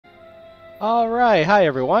Alright, hi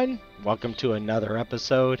everyone. Welcome to another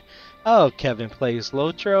episode of Kevin Plays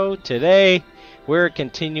LOTRO. Today, we're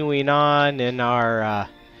continuing on in our,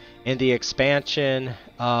 in the expansion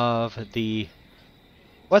of the...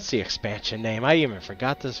 What's the expansion name? I even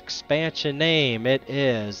forgot this expansion name. It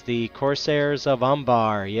is the Corsairs of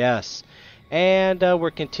Umbar, yes. And we're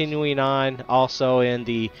continuing on also in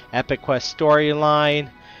the Epic Quest storyline.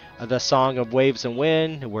 The Song of Waves and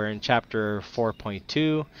Wind. We're in chapter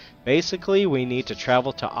 4.2. Basically, we need to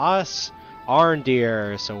travel to Ost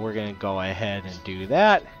Andir, so we're going to go ahead and do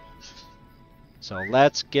that. So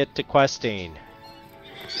let's get to questing.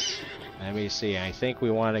 Let me see, I think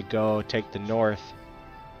we want to go take the north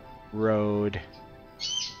road.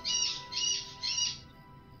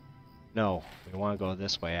 No, we want to go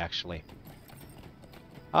this way actually.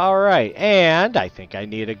 Alright, and I think I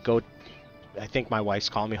need to go... I think my wife's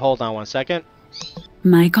calling me. Hold on one second.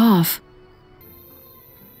 Mic off.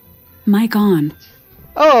 Mic on.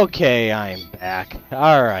 Okay, I'm back.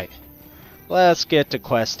 Alright. Let's get to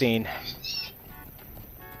questing.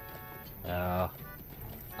 I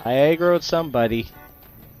aggroed somebody.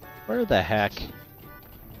 Where the heck?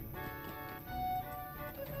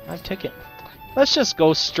 I'm taking... Let's just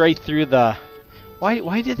go straight through the...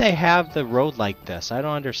 Why did they have the road like this? I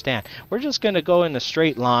don't understand. We're just gonna go in a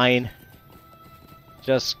straight line.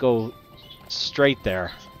 Just go straight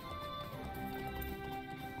there.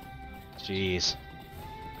 Jeez.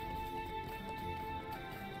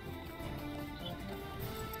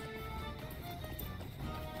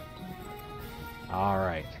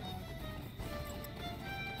 Alright.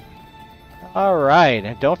 Alright,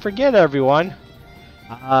 and don't forget everyone,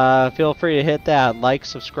 feel free to hit that like,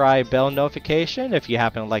 subscribe, bell notification if you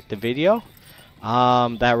happen to like the video.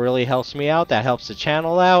 That really helps me out, that helps the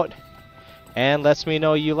channel out. And lets me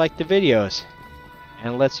know you like the videos.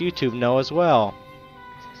 And lets YouTube know as well.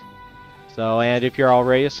 So, and if you're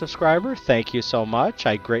already a subscriber, thank you so much.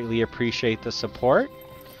 I greatly appreciate the support.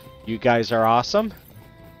 You guys are awesome.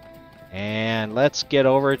 And let's get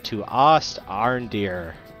over to Ost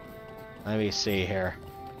Andir. Let me see here.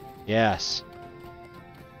 Yes.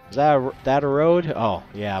 Is that a road? Oh,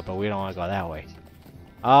 yeah, but we don't want to go that way.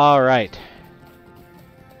 Alright.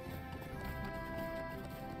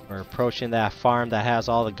 We're approaching that farm that has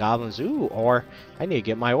all the goblins. Ooh, or I need to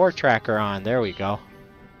get my ore tracker on. There we go.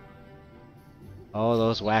 Oh,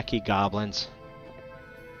 those wacky goblins.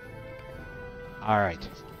 Alright.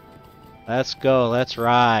 Let's go. Let's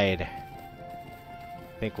ride.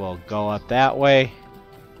 I think we'll go up that way.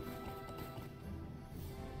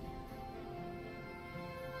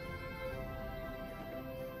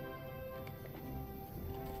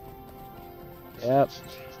 Yep.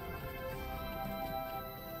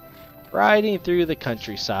 Riding through the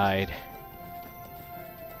countryside.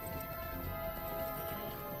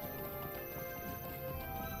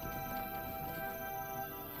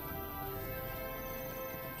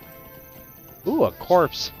 Ooh, a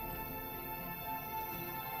corpse.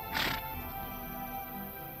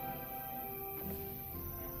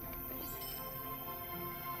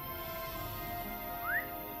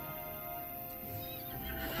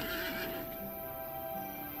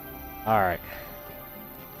 All right.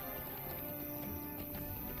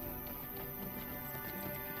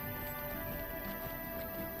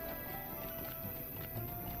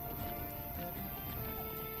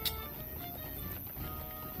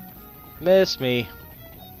 Miss me.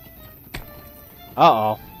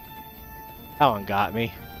 Uh-oh. That one got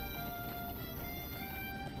me.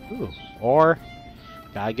 Ooh, ore.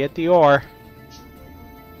 Gotta get the ore.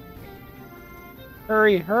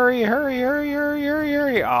 Hurry, hurry, hurry, hurry, hurry, hurry,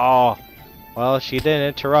 hurry. Oh. Well, she didn't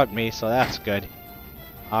interrupt me, so that's good.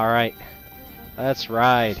 Alright. Let's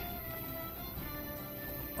ride.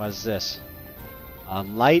 What's this? A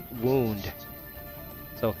light wound.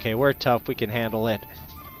 It's okay, we're tough. We can handle it.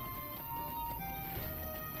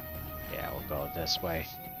 Go this way.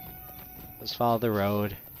 Let's follow the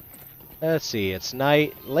road. Let's see, it's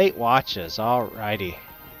night. Late watches, alrighty.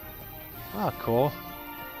 Oh, cool.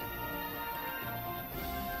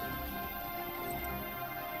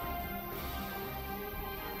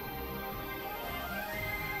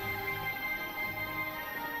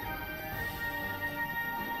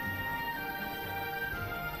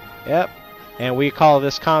 Yep, and we call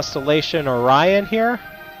this constellation Orion here.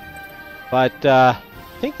 But,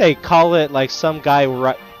 I think they call it like some guy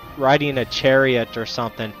riding a chariot or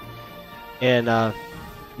something in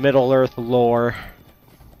Middle Earth lore.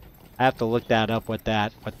 I have to look that up. What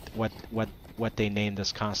they named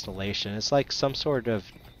this constellation? It's like some sort of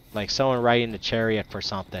like someone riding a chariot for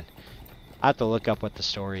something. I have to look up what the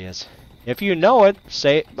story is. If you know it,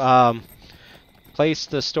 say place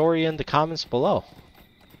the story in the comments below.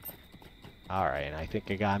 Alright, I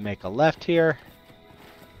think I gotta make a left here.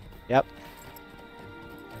 Yep.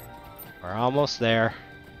 We're almost there.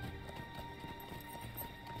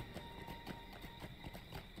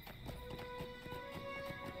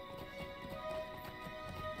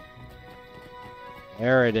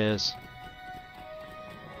 There it is.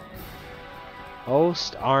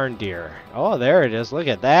 Ost Andir. Oh, there it is. Look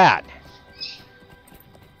at that.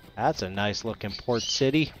 That's a nice looking port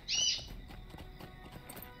city.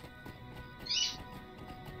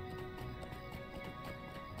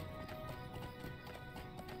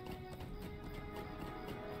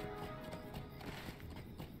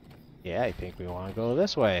 Yeah, I think we want to go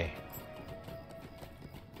this way.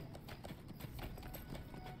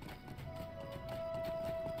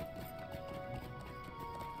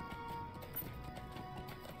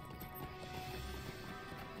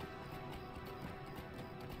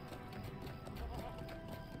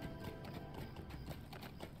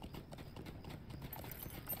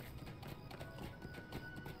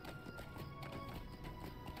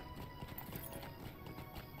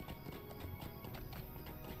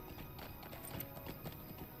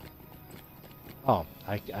 Oh,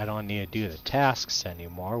 I don't need to do the tasks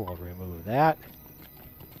anymore. We'll remove that.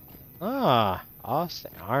 Ah, Ost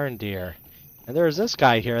Andir. And there's this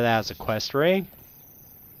guy here that has a quest ring.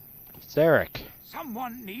 Zarek.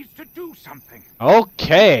 Someone needs to do something.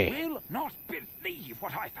 Okay. You will not believe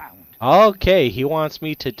what I found. Okay, he wants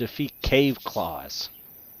me to defeat cave claws.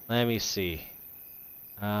 Let me see.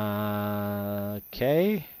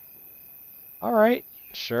 Okay. Alright,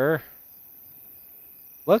 sure.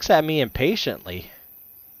 Looks at me impatiently.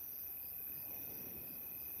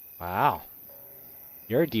 Wow.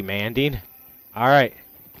 You're demanding. Alright.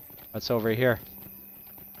 What's over here?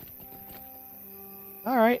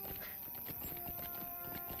 Alright.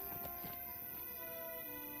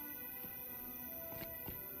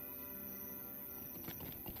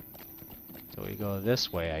 So we go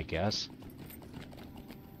this way, I guess.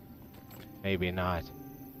 Maybe not.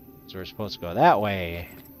 So we're supposed to go that way.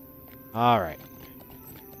 Alright.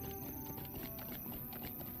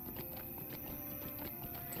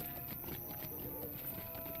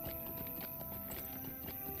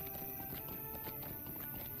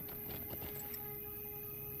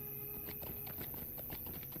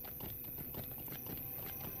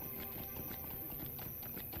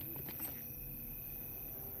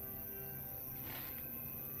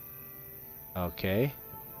 Okay,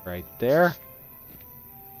 right there.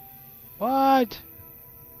 What?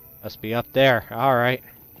 Must be up there. Alright.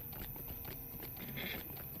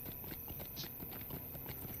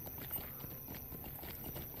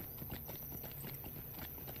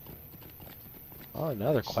 Oh,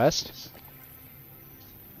 another quest.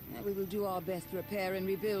 We will do our best to repair and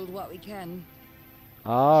rebuild what we can.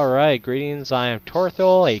 Alright, greetings. I am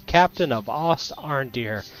Torthul, a captain of Ost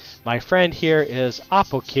Andir. My friend here is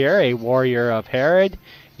Apokir, a warrior of Herod.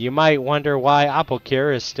 You might wonder why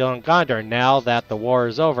Apokir is still in Gondor now that the war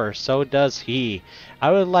is over. So does he.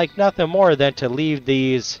 I would like nothing more than to leave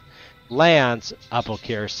these lands,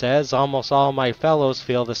 Apokir says. Almost all my fellows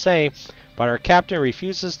feel the same, but our captain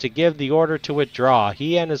refuses to give the order to withdraw.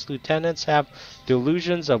 He and his lieutenants have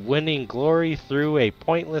delusions of winning glory through a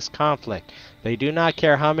pointless conflict. They do not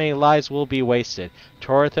care how many lives will be wasted.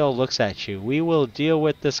 Torthil looks at you. We will deal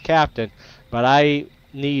with this captain, but I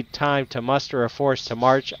need time to muster a force to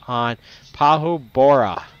march on Pahu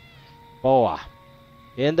Boa.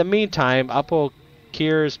 In the meantime,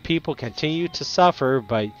 Apokir's people continue to suffer,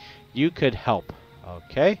 but you could help.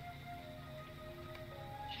 Okay?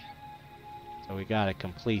 So we gotta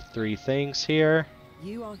complete 3 things here.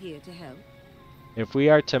 You are here to help. If we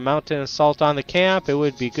are to mount an assault on the camp, it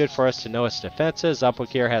would be good for us to know its defenses.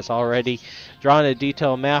 Apokir has already drawn a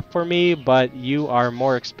detailed map for me, but you are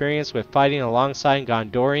more experienced with fighting alongside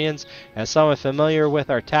Gondorians. As someone familiar with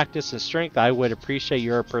our tactics and strength, I would appreciate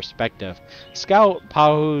your perspective. Scout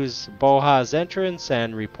Pahu's Boha's entrance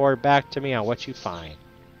and report back to me on what you find.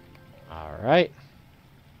 Alright.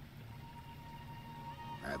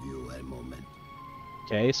 Have you a moment?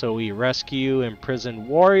 Okay, so we rescue imprisoned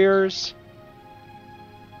warriors.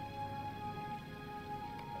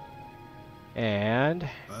 And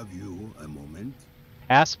Have you a moment?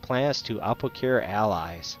 pass plans to Apokir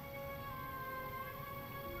allies.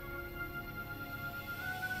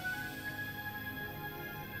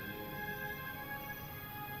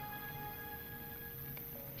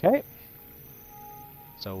 Okay.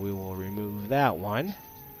 So we will remove that one.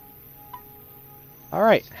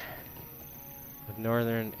 Alright. The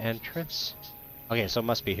northern entrance. Okay, so it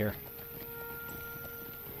must be here.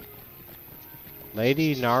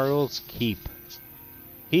 Lady Narul's Keep.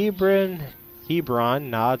 Hebron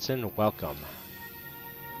nods in welcome.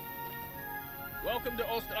 Welcome to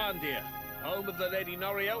Ost Andir, home of the Lady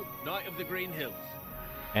Norio, Knight of the Green Hills.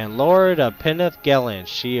 And Lord of Peneth Gellin,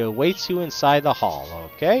 she awaits you inside the hall,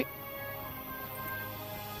 okay?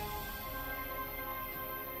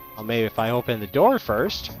 Well, maybe if I open the door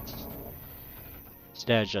first,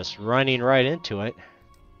 instead of just running right into it.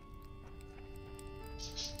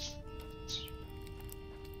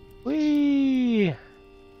 Whee!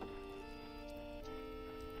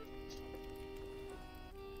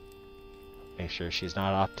 Make sure she's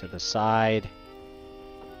not off to the side.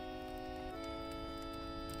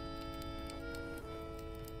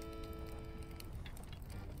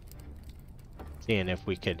 Seeing if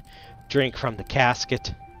we could drink from the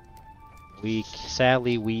casket.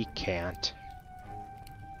 Sadly, we can't.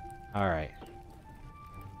 Alright.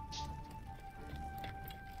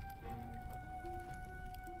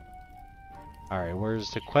 Alright,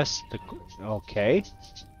 where's the quest? Okay.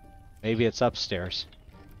 Maybe it's upstairs.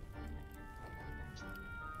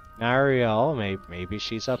 Nariel, maybe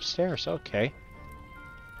she's upstairs. Okay.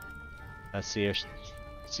 Let's see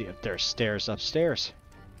if there's stairs upstairs.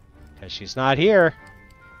 Because she's not here.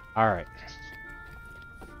 Alright.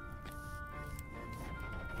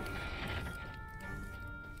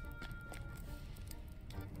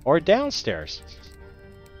 Or downstairs.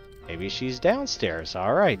 Maybe she's downstairs.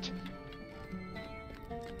 Alright.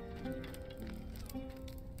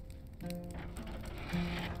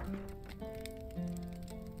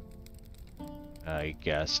 I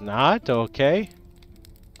guess not. Okay.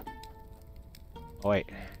 Oh, wait.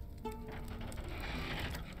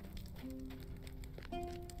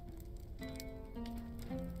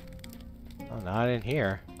 Oh, not in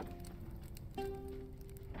here.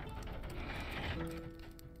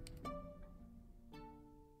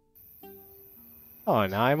 Oh,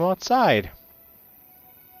 now I'm outside.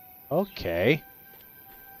 Okay.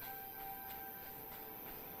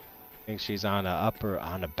 I think she's on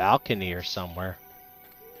a balcony or somewhere.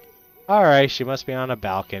 Alright, she must be on a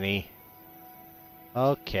balcony.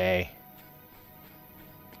 Okay.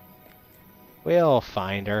 We'll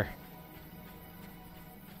find her.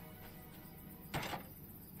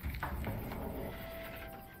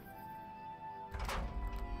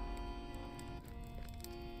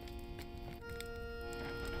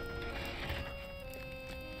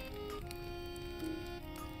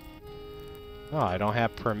 Oh, I don't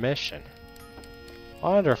have permission.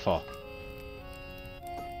 Wonderful.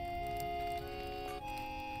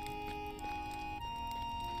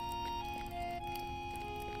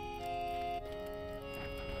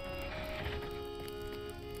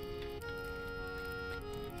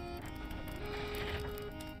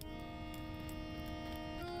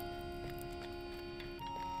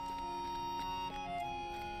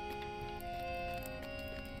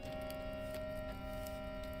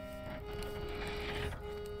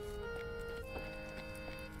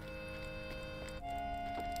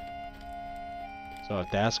 So if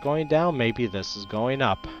that's going down, maybe this is going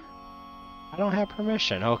up. I don't have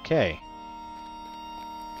permission. Okay.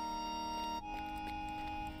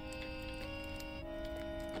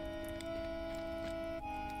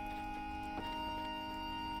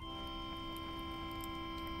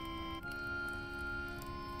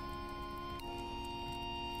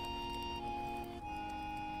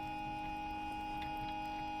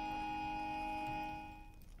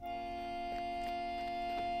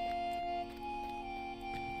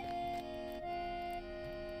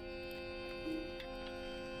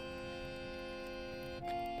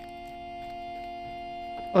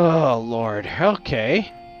 Oh, Lord. Okay.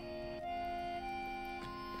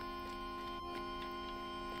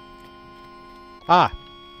 Ah.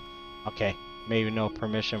 Okay. Maybe no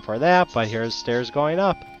permission for that, but here's stairs going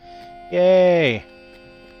up. Yay.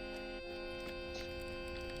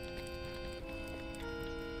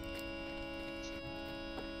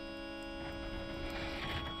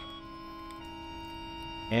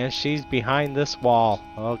 And she's behind this wall.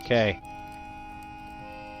 Okay.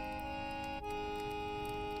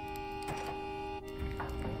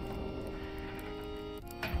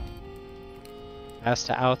 As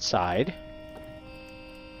to outside.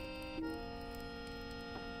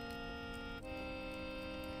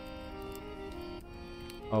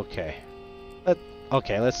 Okay.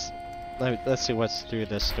 Let's see what's through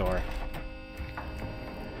this door.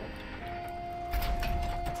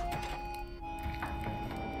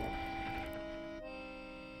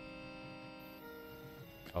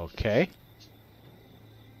 Okay.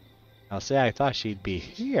 I'll say I thought she'd be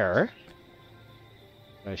here.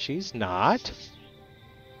 But she's not.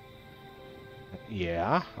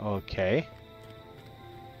 Yeah, okay.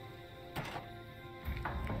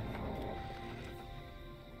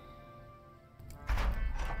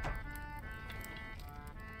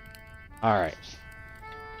 Alright.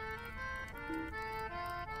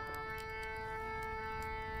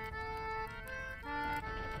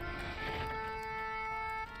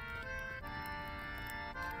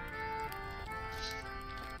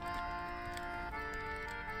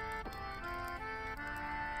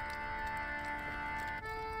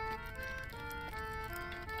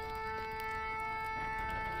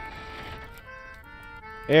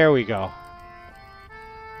 There we go.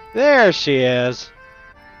 There she is.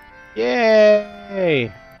 Yay!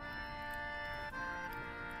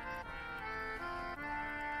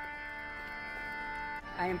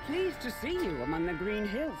 I am pleased to see you among the Green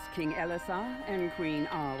Hills, King Elester and Queen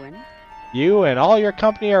Arwen. You and all your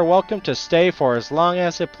company are welcome to stay for as long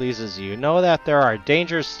as it pleases you. Know that there are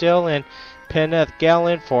dangers still in Peneth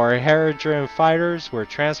Galen, for Haradrim fighters were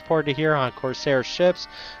transported here on Corsair ships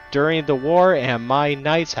during the war, and my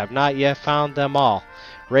knights have not yet found them all.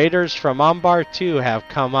 Raiders from Umbar too have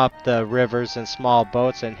come up the rivers in small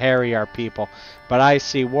boats and harry our people. But I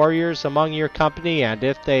see warriors among your company, and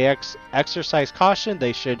if they exercise caution,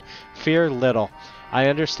 they should fear little. I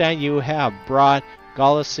understand you have brought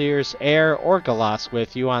Galasir's heir Orgalas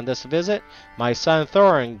with you on this visit. My son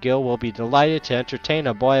Thorongil will be delighted to entertain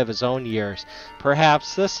a boy of his own years.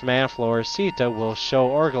 Perhaps this man, Florisita, will show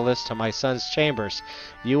Orgalas to my son's chambers.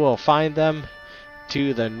 You will find them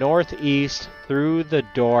to the northeast through the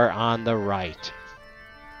door on the right.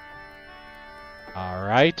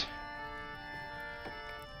 Alright.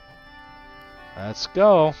 Let's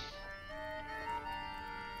go.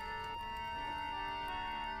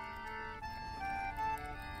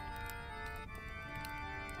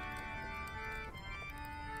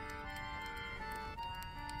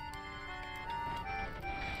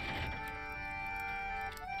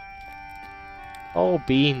 Oh,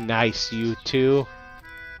 be nice, you two.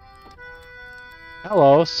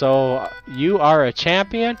 Hello, so you are a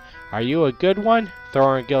champion? Are you a good one?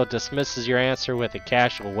 Thorongil dismisses your answer with a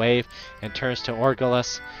casual wave and turns to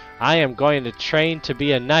Orgalas. I am going to train to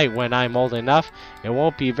be a knight when I'm old enough. It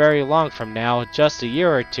won't be very long from now, just a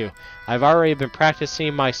year or two. I've already been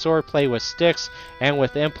practicing my swordplay with sticks and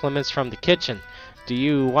with implements from the kitchen. Do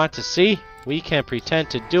you want to see? We can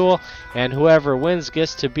pretend to duel, and whoever wins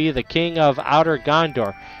gets to be the king of Outer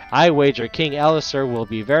Gondor. I wager King Elester will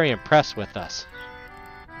be very impressed with us.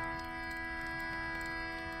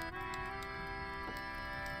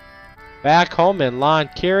 Back home in Lon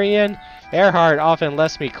Kirian, Erhard often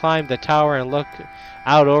lets me climb the tower and look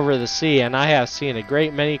out over the sea, and I have seen a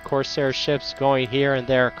great many Corsair ships going here and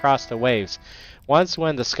there across the waves. Once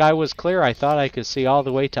when the sky was clear, I thought I could see all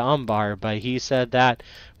the way to Umbar, but he said that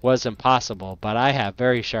was impossible. But I have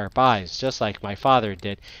very sharp eyes, just like my father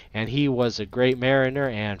did, and he was a great mariner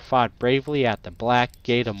and fought bravely at the Black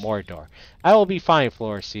Gate of Mordor. I will be fine,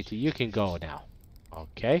 Florisita. You can go now.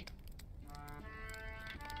 Okay.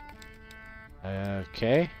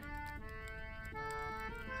 Okay.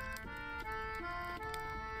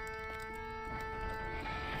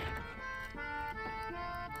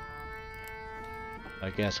 I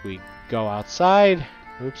guess we go outside.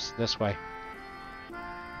 Oops, this way.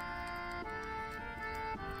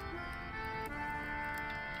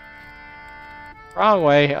 Wrong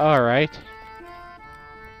way. Alright.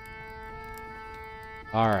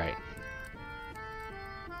 Alright.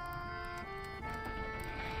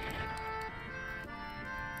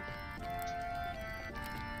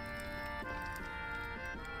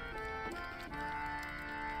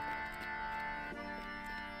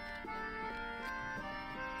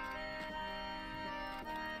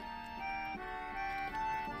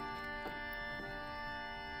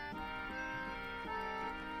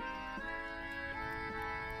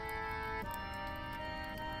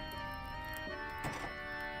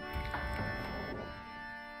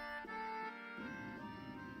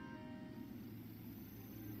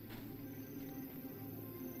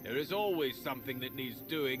 There is always something that needs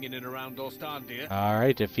doing in and around Ost Andir.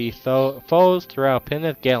 Alright, defeat foes throughout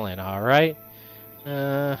Peneth Galen. Alright.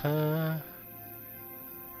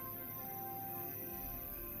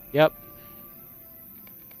 Yep.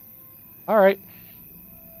 Alright.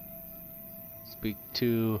 Speak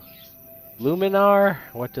to Luminar.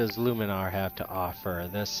 What does Luminar have to offer?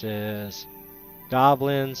 This is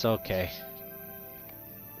goblins. Okay.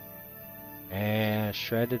 And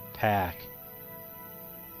shredded pack.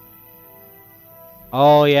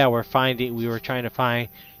 Oh yeah, we were trying to find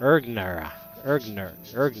Igerna.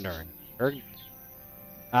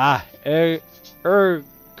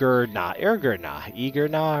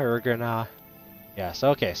 Igerna. Yes,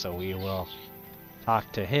 okay, so we will talk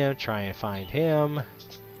to him, try and find him.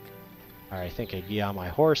 Alright, I think I'd be on my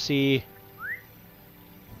horsey.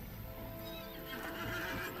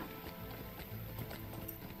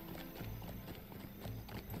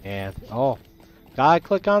 And, oh, gotta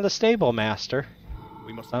click on the stable master.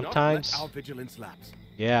 We must Sometimes- not let our vigilance lapse.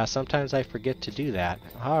 Yeah, sometimes I forget to do that.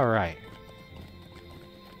 Alright.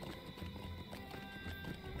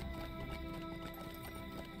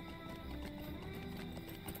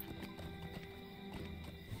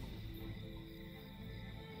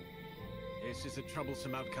 This is a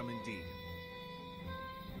troublesome outcome indeed.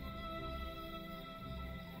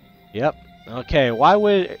 Yep. Okay, why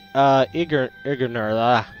would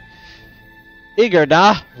Igerna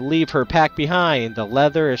leave her pack behind? The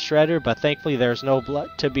leather is shredded, but thankfully there's no blood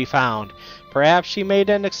to be found. Perhaps she made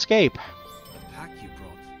an escape. The pack you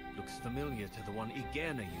brought looks familiar to the one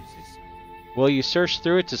Igerna uses. Will you search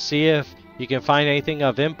through it to see if you can find anything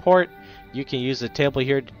of import? You can use the table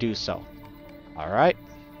here to do so. Alright.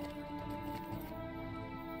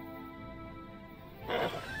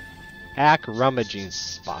 Pack rummaging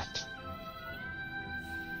spot.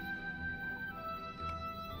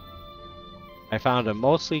 I found a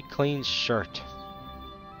mostly clean shirt.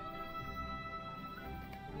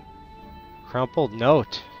 Crumpled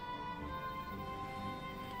note.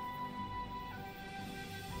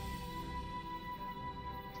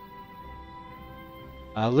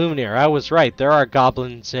 Lumineer, I was right. There are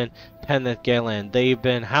goblins in Penthgalen. They've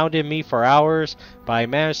been hounding me for hours, but I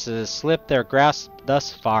managed to slip their grasp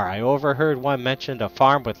thus far. I overheard one mention a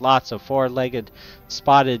farm with lots of four-legged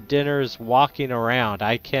spotted dinners walking around.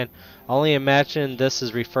 I can only imagine this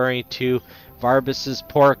is referring to Varbus's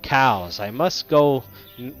poor cows. I must go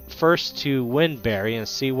first to Windberry and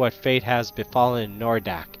see what fate has befallen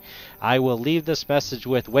Nordach. I will leave this message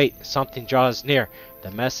with, wait, something draws near.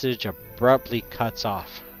 The message abruptly cuts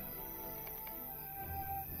off.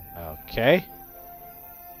 Okay.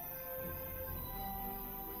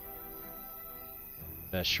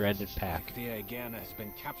 The shredded pack. The Igerna has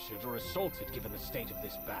been captured or assaulted given the state of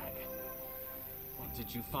this bag. What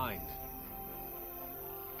did you find?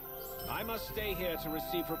 I must stay here to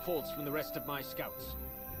receive reports from the rest of my scouts.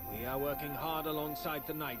 We are working hard alongside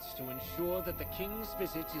the knights to ensure that the king's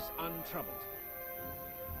visit is untroubled.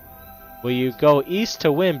 Will you go east to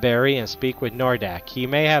Windberry and speak with Nordach? He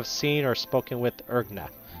may have seen or spoken with Igerna.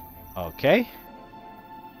 Okay.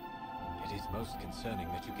 It is most concerning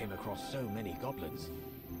that you came across so many goblins.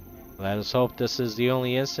 Let us hope this is the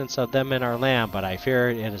only instance of them in our land, but I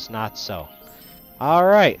fear it is not so.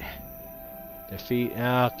 Alright. Defeat.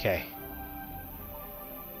 Okay.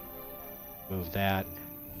 Move that.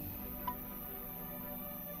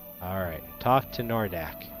 Alright. Talk to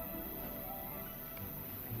Nordach.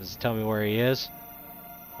 Does it tell me where he is?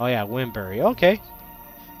 Oh yeah, Windberry. Okay.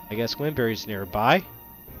 I guess Windberry's nearby.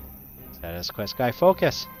 Status quest guy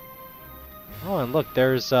focus. Oh, and look,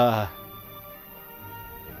 there's there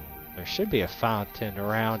should be a fountain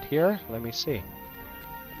around here. Let me see.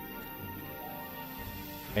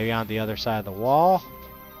 Maybe on the other side of the wall.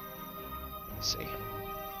 Let's see.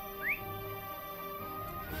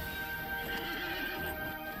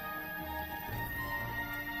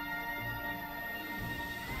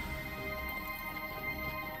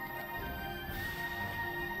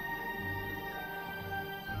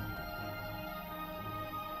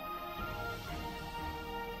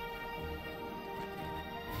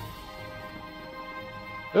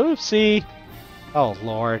 Oopsie! Oh,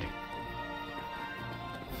 Lord.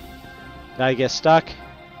 Did I get stuck?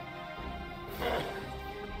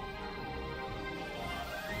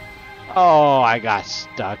 Oh, I got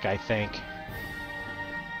stuck, I think.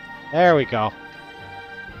 There we go.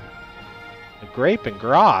 The grape and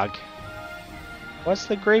grog? What's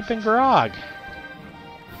the grape and grog?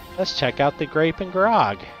 Let's check out the grape and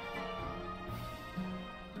grog.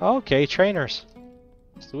 Okay, trainers.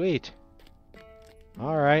 Sweet.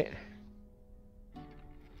 Alright.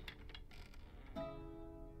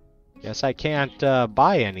 Guess I can't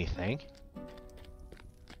buy anything.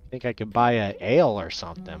 I think I could buy a ale or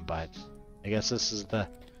something, but I guess this is the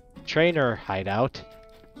trainer hideout.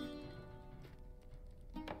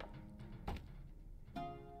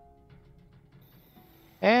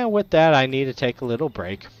 And with that, I need to take a little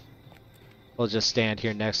break. We'll just stand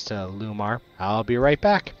here next to Lumar. I'll be right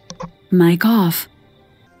back. Mic off.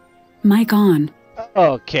 Mic on.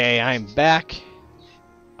 Okay, I'm back.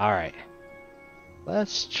 Alright.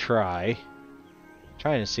 Let's trying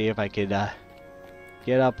to see if I could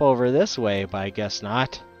get up over this way, but I guess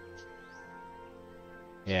not.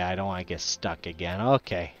 Yeah, I don't want to get stuck again.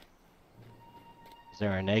 Okay. Is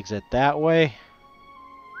there an exit that way?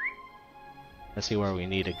 Let's see where we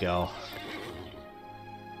need to go.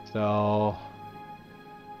 So...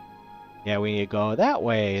 yeah, we need to go that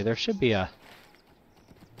way. There should be a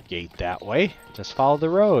gate that way. Just follow the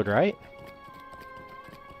road, right?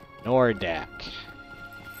 Nordach.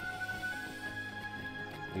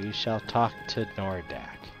 We shall talk to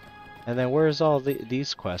Nordach. And then where's all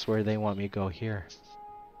these quests? Where do they want me to go here?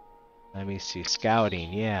 Let me see.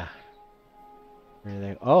 Scouting, yeah. Where do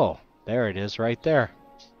they? Oh, there it is right there.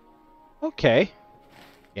 Okay.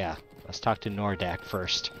 Yeah, let's talk to Nordach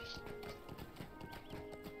first.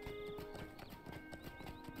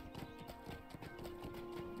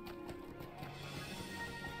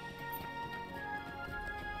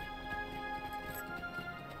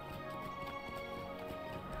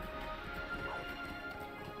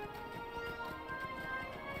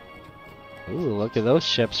 Ooh, look at those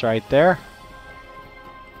ships right there.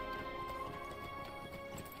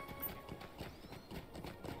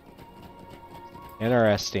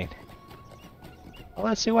 Interesting. Well,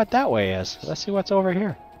 let's see what that way is. Let's see what's over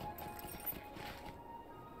here.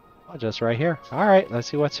 Oh, just right here. Alright, let's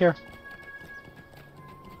see what's here.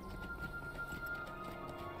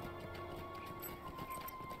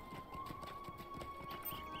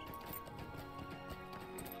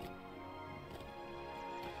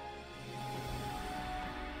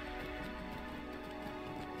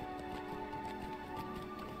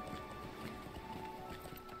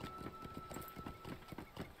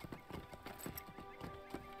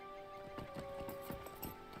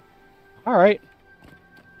 Alright.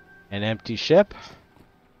 An empty ship.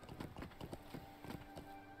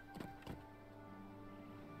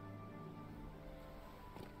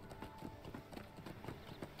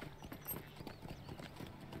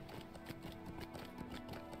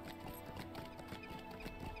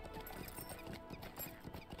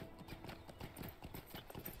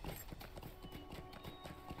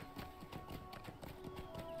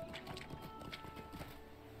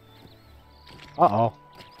 Uh-oh.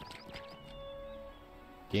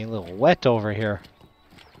 Getting a little wet over here.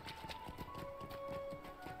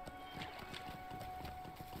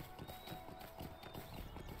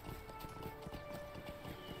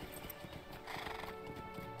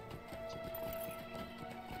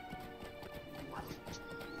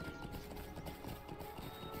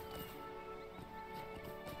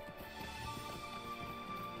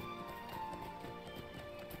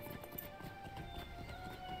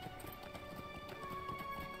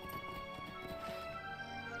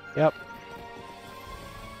 Yep.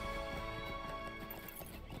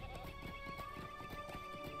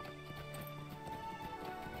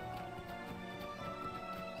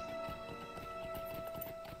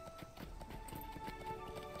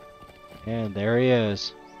 And there he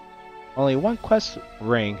is. Only one quest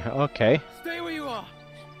ring. Okay. Stay where you are.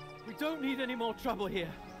 We don't need any more trouble here.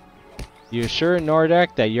 You assure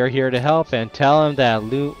Nordach that you're here to help and tell him that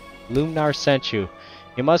Lumnar sent you.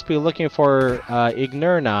 He must be looking for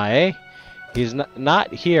Igerna, eh? He's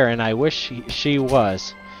not here, and I wish she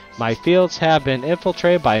was. My fields have been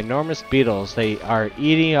infiltrated by enormous beetles. They are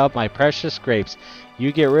eating up my precious grapes.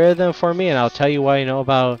 You get rid of them for me, and I'll tell you what I know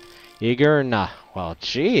about Igerna. Well,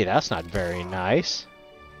 gee, that's not very nice.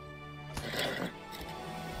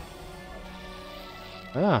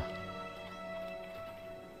 Ah.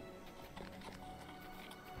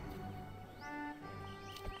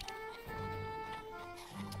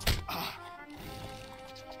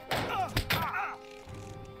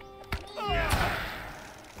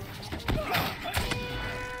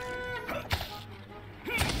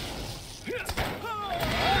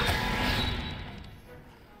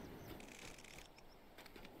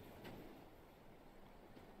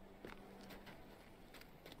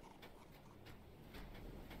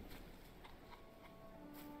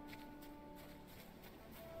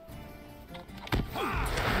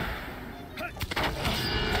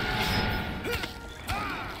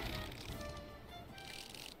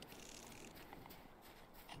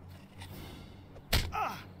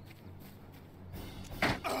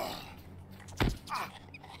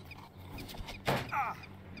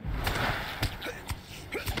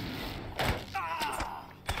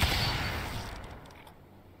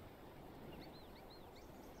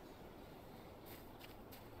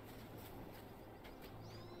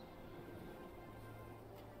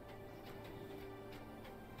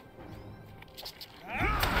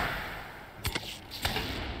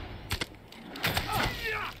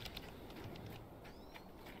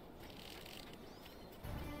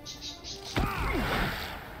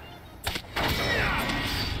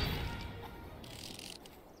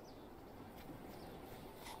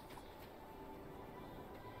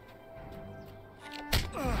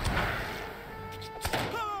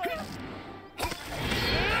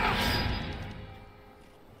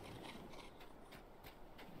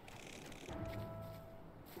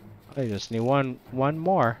 I just need one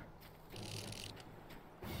more.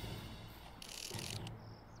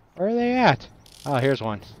 Where are they at? Oh, here's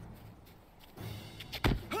one.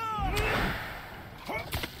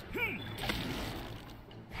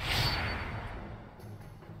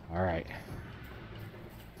 Alright.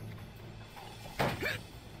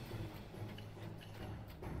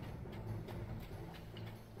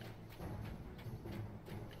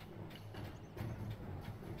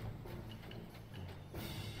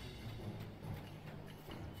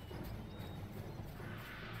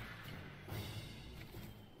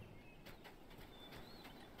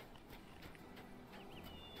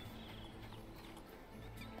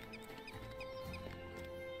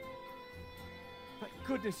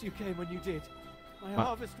 Thank goodness you came when you did. My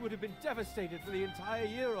harvest would have been devastated for the entire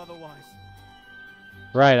year otherwise.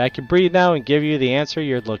 Right, I can breathe now and give you the answer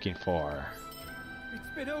you're looking for.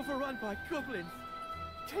 It's been overrun by goblins.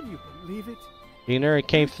 Can you believe it? Ignera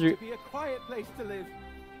came Used through. to be a quiet place to live.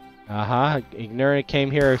 Ignera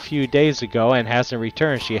came here a few days ago and hasn't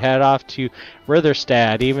returned. She headed off to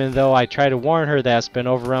Ritherstad, even though I tried to warn her that it's been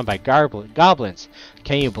overrun by goblins.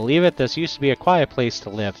 Can you believe it? This used to be a quiet place to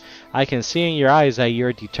live. I can see in your eyes that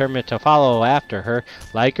you're determined to follow after her.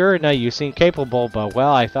 Like Igerna, you seem capable, but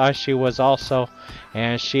well, I thought she was also,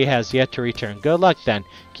 and she has yet to return. Good luck then.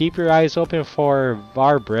 Keep your eyes open for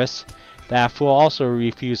Varbus. That fool also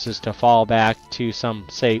refuses to fall back to some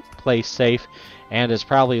place safe, and is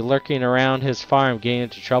probably lurking around his farm getting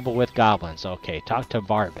into trouble with goblins. Okay, talk to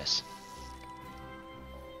Varbus.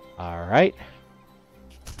 Alright.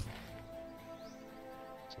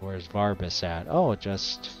 So where's Varbus at? Oh,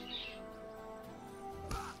 just...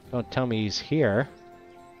 Don't tell me he's here.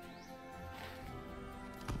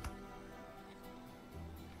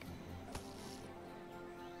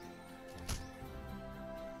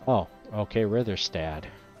 Oh, okay, Ritherstad.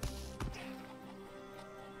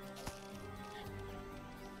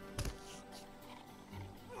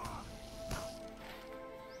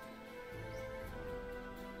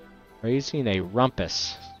 Raising a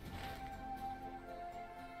Rumpus.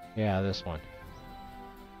 Yeah, this one.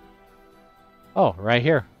 Oh, right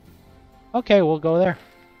here. Okay, we'll go there.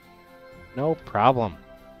 No problem.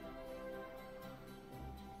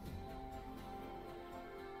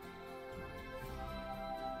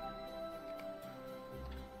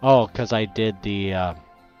 Oh, because I did the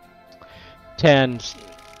 10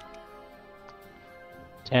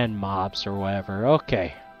 mobs or whatever.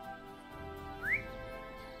 Okay.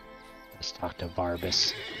 Let's talk to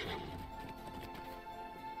Varbus.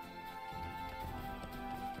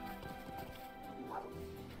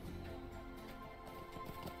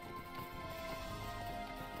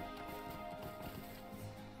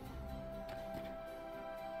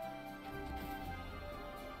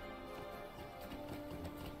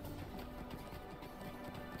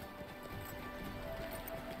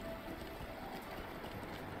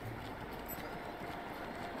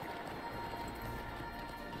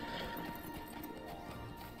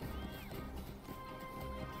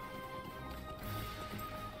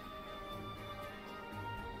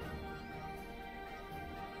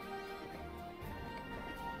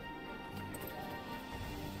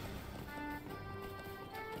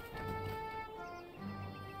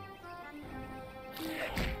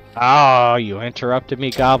 Oh, you interrupted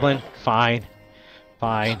me, Goblin? Fine.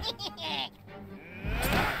 Fine.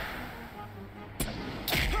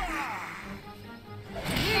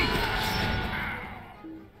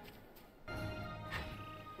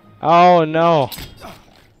 Oh, no.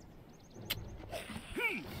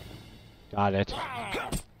 Got it.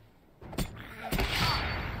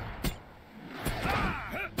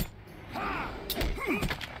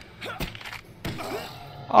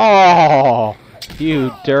 Oh!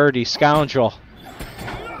 You dirty scoundrel.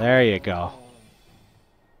 There you go.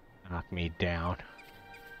 Knock me down.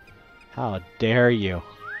 How dare you?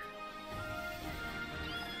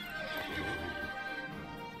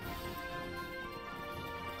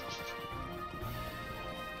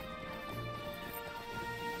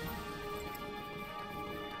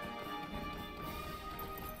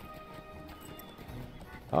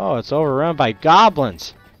 Oh, it's overrun by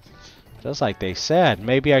goblins. Just like they said.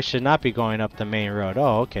 Maybe I should not be going up the main road.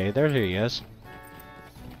 Oh, okay. There he is.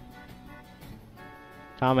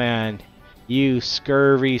 Come on, you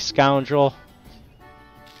scurvy scoundrel.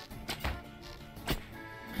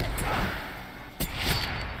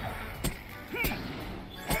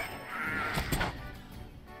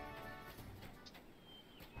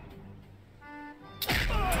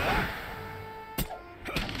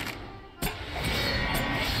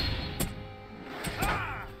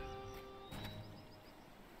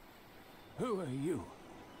 Who are you?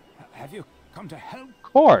 Have you come to help? Of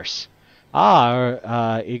course.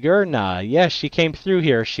 Igerna. Yes, she came through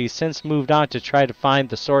here. She's since moved on to try to find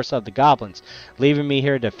the source of the goblins, leaving me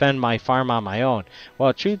here to defend my farm on my own.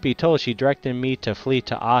 Well, truth be told, she directed me to flee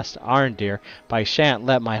to Ost Andir, but I shan't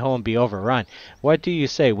let my home be overrun. What do you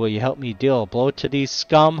say? Will you help me deal a blow to these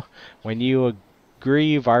scum? When you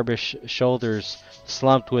agree, Varbus' shoulders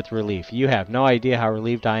slumped with relief. You have no idea how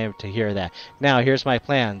relieved I am to hear that. Now, here's my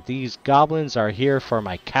plan. These goblins are here for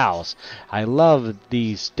my cows. I love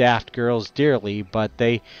these daft girls dearly, but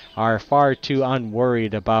they are far too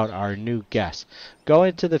unworried about our new guests. Go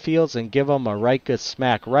into the fields and give them a right good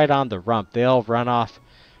smack right on the rump. They'll run off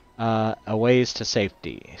a ways to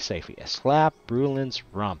safety. Slap Brulen's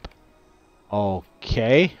rump.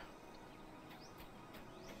 Okay.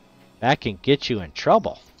 That can get you in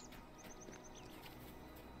trouble.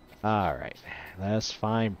 Alright, let's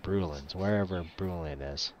find Brulen's, wherever Brulen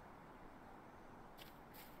is.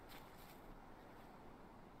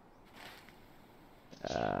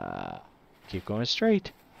 Keep going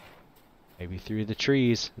straight. Maybe through the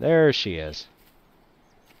trees. There she is.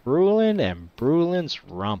 Brulen and Brulen's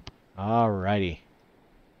rump. Alrighty.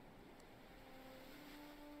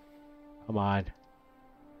 Come on.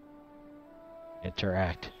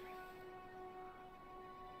 Interact.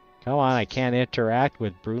 Come on, I can't interact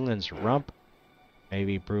with Brulen's rump.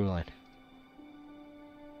 Maybe Brulen.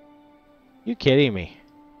 You kidding me?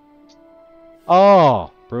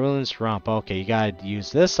 Oh, Brulen's rump. Okay, you gotta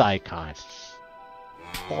use this icon.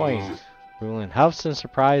 Point. Brulen huffs in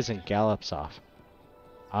surprise and gallops off.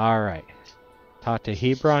 Alright. Talk to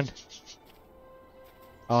Hebron.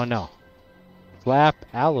 Oh no. Slap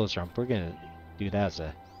Aloe's rump. We're gonna do that as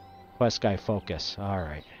a quest guy focus.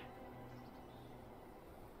 Alright.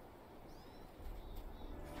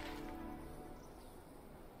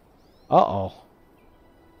 Uh-oh.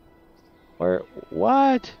 Where?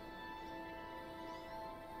 What?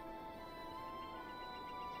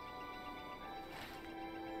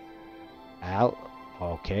 Out.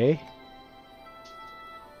 Okay.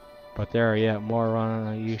 But there are yet more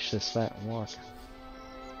running. You should let more.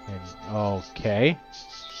 And okay.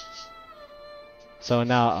 So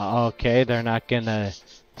now, okay, they're not gonna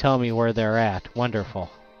tell me where they're at.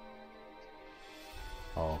 Wonderful.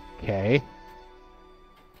 Okay.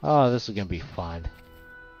 Oh, this is gonna be fun.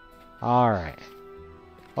 Alright.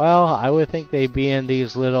 Well, I would think they'd be in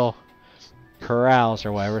these little corrals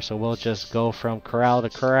or whatever, so we'll just go from corral to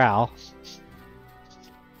corral.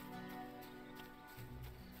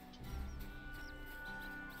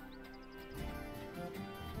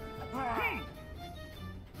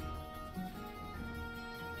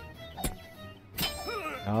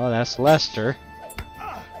 Oh, that's Elester.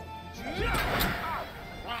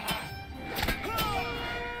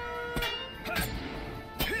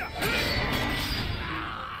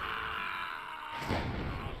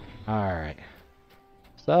 Alright.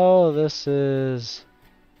 So this is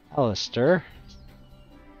Elester.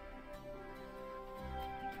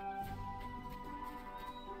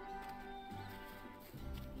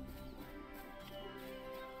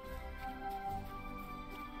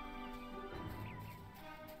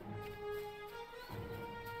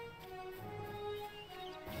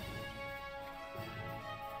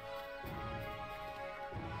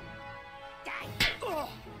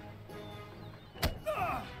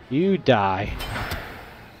 You die.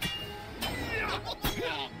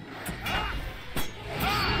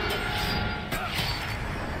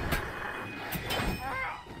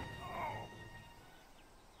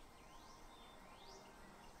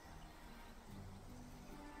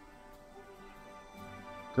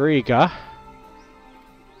 Griga.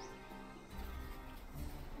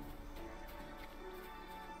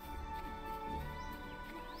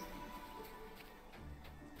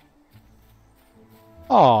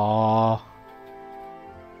 Aww.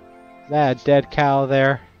 That dead cow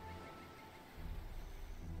there.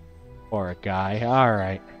 Poor guy.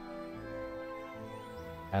 Alright.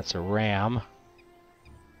 That's a ram.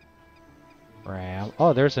 Ram.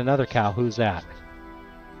 Oh, there's another cow. Who's that?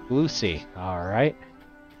 Glusi. Alright.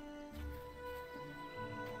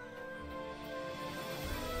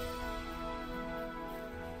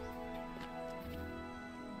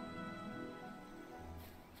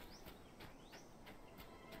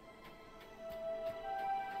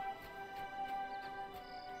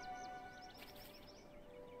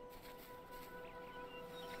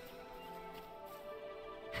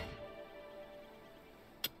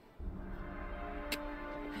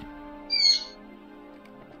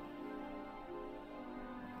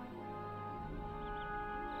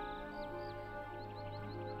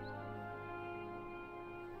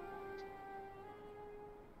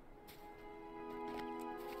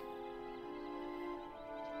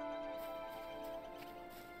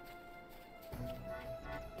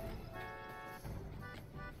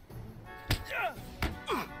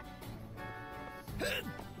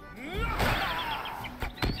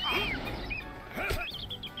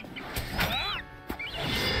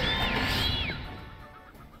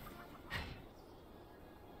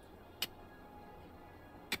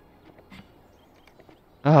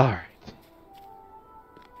 Alright.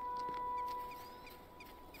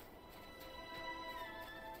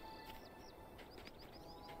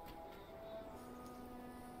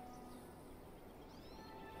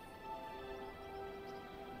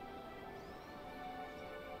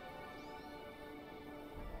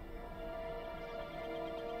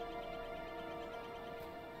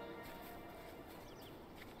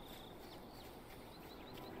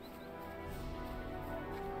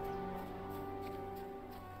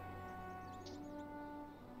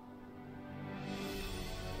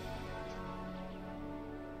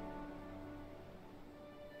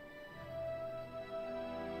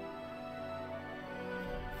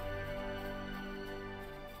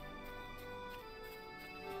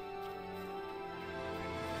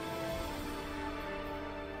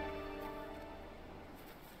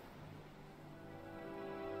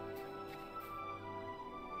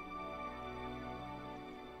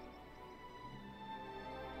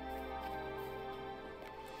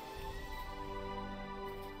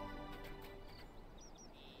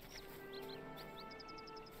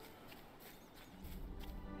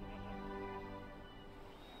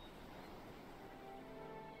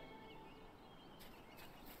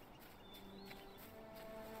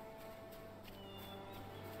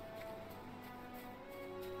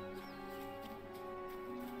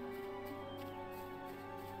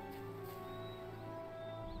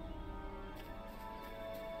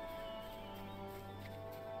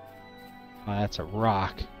 Oh, that's a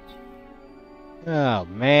rock. Oh,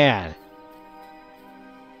 man.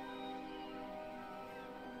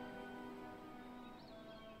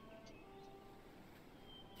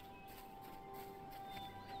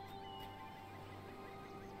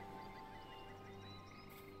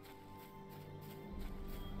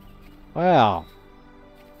 Well.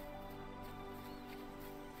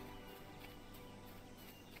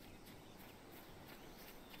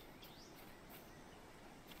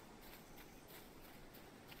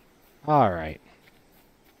 Alright.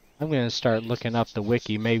 I'm going to start looking up the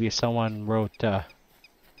wiki. Maybe someone wrote the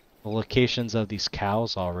locations of these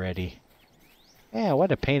cows already. Yeah,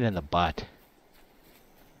 what a pain in the butt.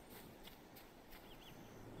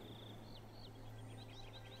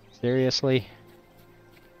 Seriously?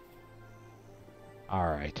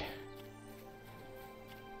 Alright.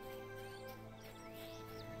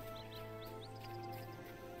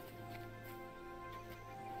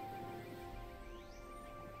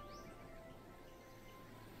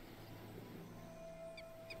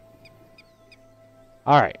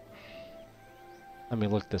 Alright. Let me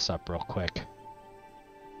look this up real quick.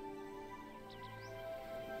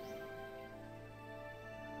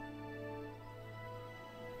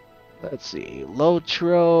 Let's see.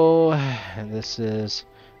 LOTRO. And this is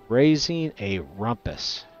raising a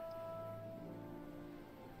Rumpus.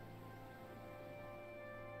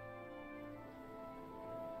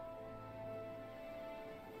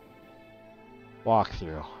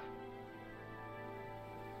 Walkthrough.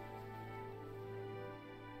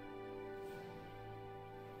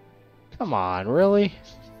 Come on, really?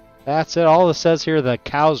 That's it. All it says here, the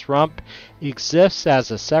cow's rump exists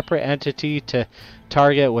as a separate entity to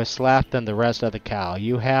target with slap than the rest of the cow.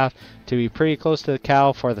 You have to be pretty close to the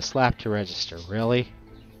cow for the slap to register. Really?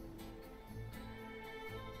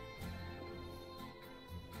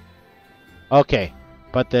 Okay,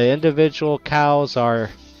 but the individual cows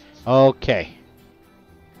are okay.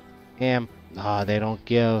 And they don't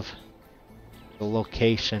give the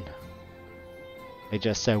location. They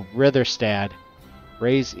just said Ritherstad.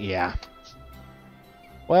 Raise, yeah.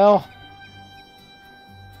 Well,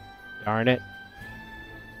 darn it.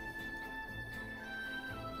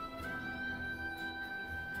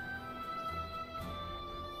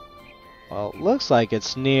 Well, it looks like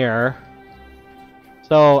it's near.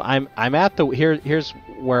 So I'm at the here's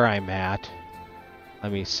where I'm at.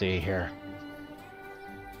 Let me see here.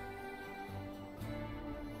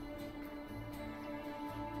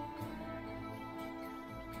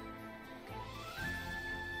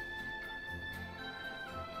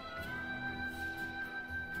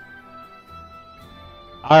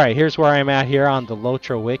 Alright, here's where I'm at here on the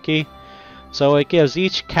LOTRO wiki. So it gives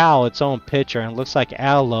each cow its own picture, and it looks like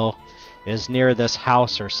Aloe is near this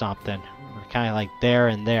house or something. We're kind of like there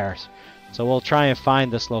and there. So we'll try and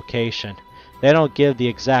find this location. They don't give the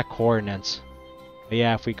exact coordinates. But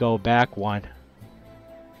yeah, if we go back one.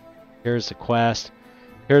 Here's the quest.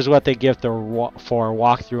 Here's what they give for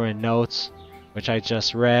walkthrough and notes, which I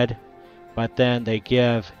just read. But then they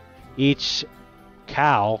give each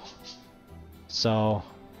cow. So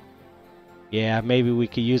yeah, maybe we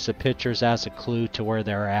could use the pictures as a clue to where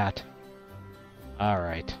they're at.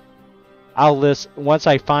 Alright. I'll list, once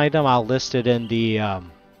I find them, I'll list it in the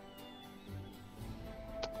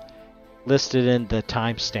listed in the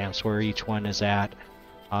timestamps where each one is at.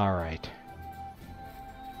 Alright.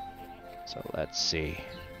 So let's see.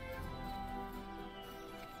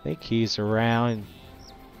 I think he's around.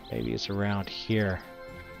 Maybe he's around here.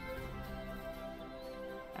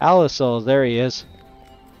 Alisol, there he is.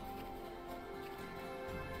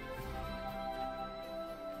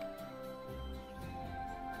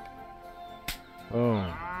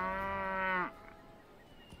 Boom.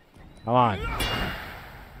 Come on.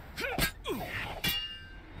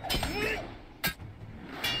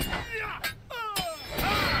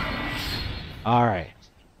 Alright.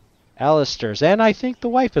 Elester's. And I think the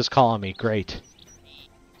wife is calling me. Great.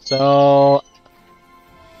 So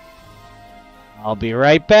I'll be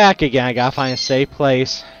right back again. I gotta find a safe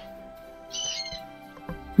place.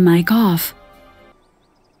 Mic off.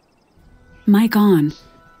 Mic on.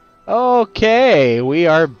 Okay, we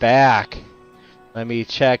are back. Let me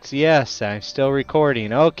check. Yes, I'm still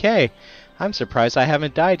recording. Okay. I'm surprised I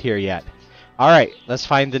haven't died here yet. Alright, let's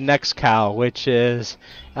find the next cow, which is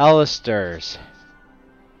Elester's.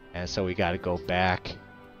 And so we gotta go back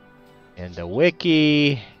in the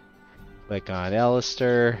Wiki. Click on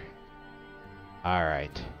Elester.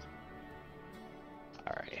 Alright.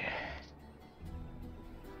 Alright.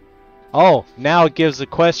 Oh, now it gives the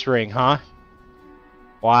quest ring, huh?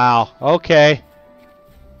 Wow, okay.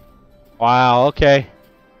 Wow, okay.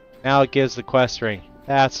 Now it gives the quest ring.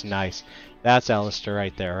 That's nice. That's Elester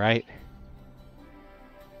right there, right?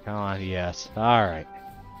 Come on, yes. Alright.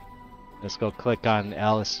 Let's go click on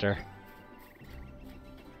Elester.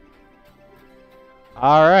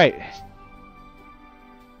 Alright.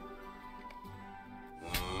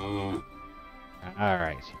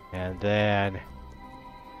 Alright. And then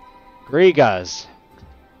Griga's.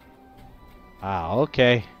 Ah,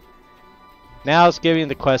 okay. Now it's giving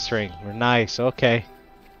the quest ring. Nice, okay.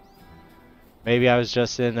 Maybe I was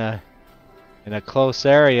just in a close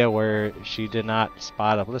area where she did not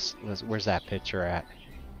spot up. Where's that picture at?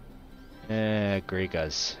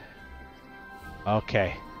 Griga's.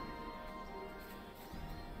 Okay.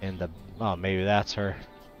 Oh, maybe that's her.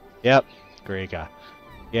 Yep, Griga.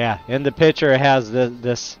 Yeah, in the picture it has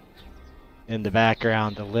this in the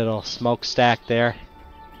background, the little smokestack there.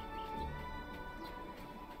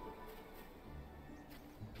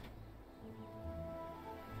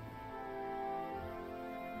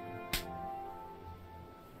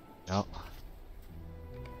 No.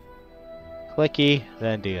 Clicky,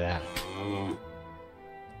 then do that.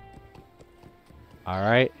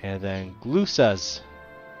 Alright, and then Glusa's.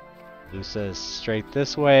 Glusa's straight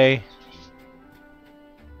this way.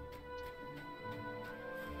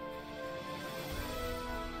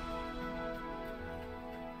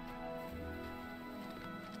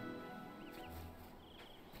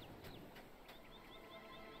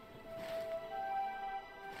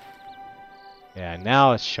 Yeah,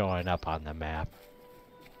 now it's showing up on the map.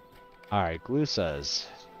 Alright, Glusa's.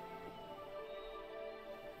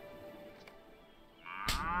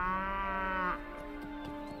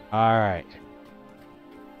 Alright.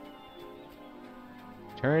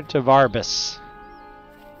 Turn to Varbus.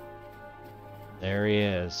 There he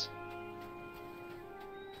is.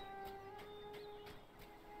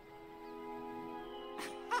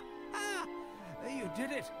 You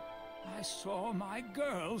did it! I saw my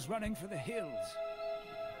girls running for the hills.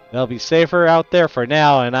 They'll be safer out there for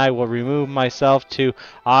now, and I will remove myself to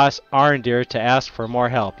Ost Andir to ask for more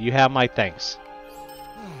help. You have my thanks.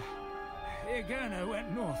 Igerna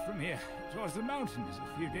went north from here, towards the mountains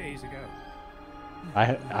a few days ago. I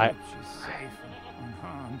hope she's safe and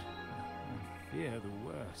unharmed. I fear the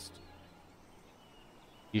worst.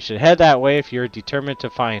 You should head that way if you're determined to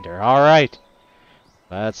find her. Alright.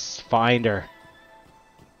 Let's find her.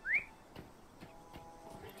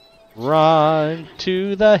 Run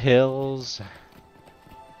to the hills.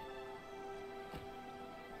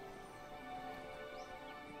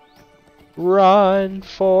 Run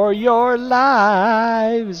for your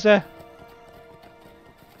lives.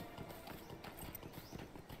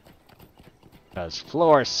 Because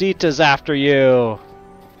Florcita's after you.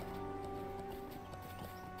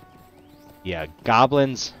 Yeah,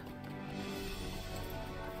 goblins.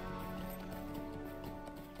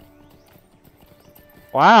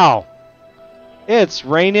 Wow. It's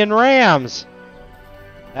raining rams.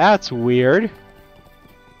 That's weird.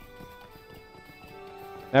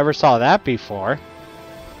 Never saw that before.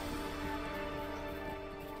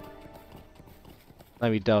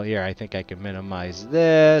 Let me double here. I think I can minimize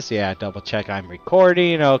this. Yeah, double check I'm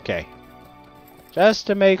recording. Okay. Just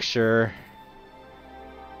to make sure.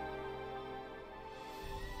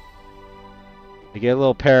 I get a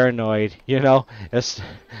little paranoid, you know.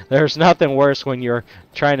 There's nothing worse when you're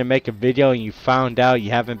trying to make a video and you found out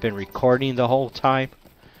you haven't been recording the whole time.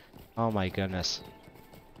 Oh my goodness.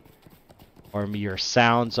 Or your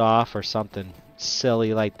sound's off or something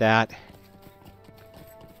silly like that.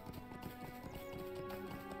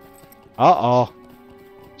 Uh-oh.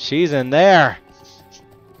 She's in there.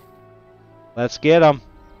 Let's get him.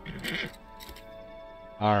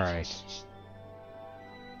 Alright.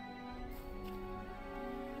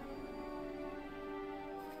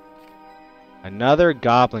 Another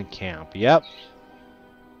goblin camp. Yep.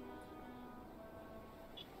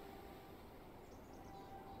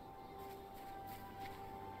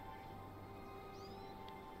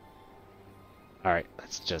 Alright,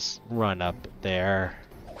 let's just run up there.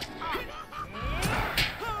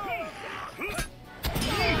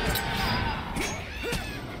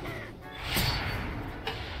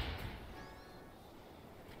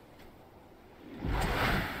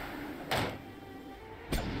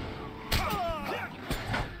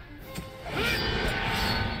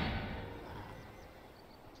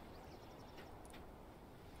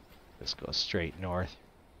 Let's go straight north.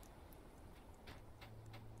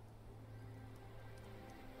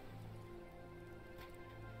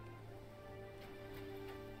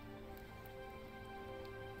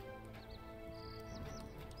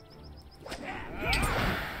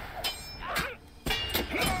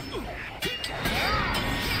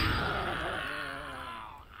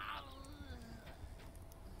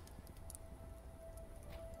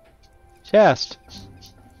 Chest.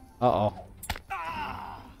 Uh-oh.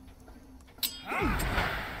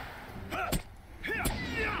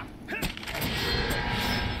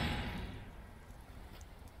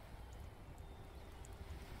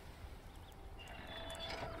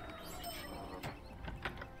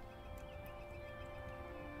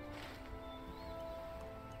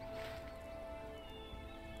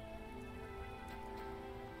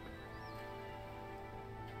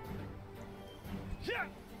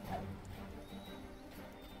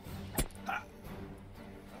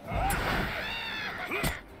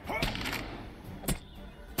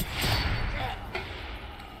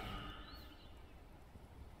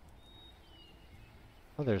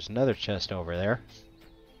 Oh, there's another chest over there.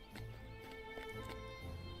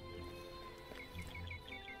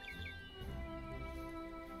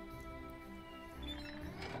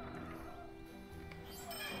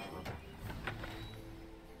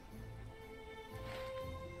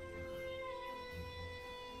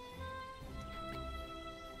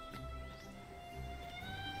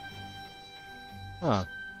 Huh.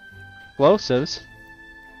 Explosives.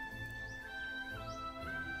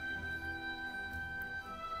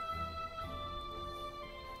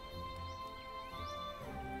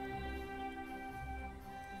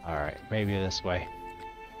 Alright, maybe this way.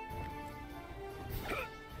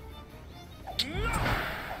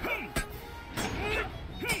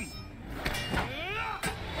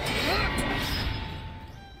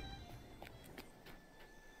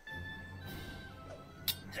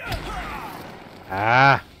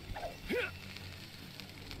 Ah!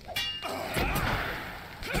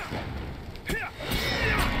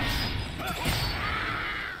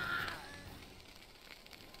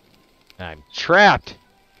 I'm trapped!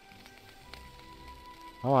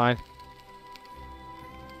 Hold on.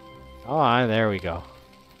 Hold on, there we go.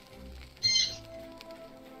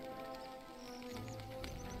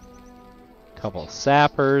 Couple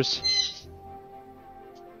sappers.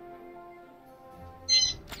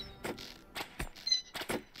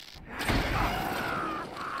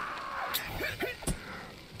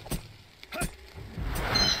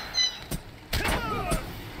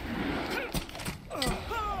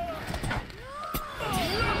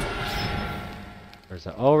 There's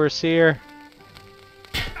an overseer.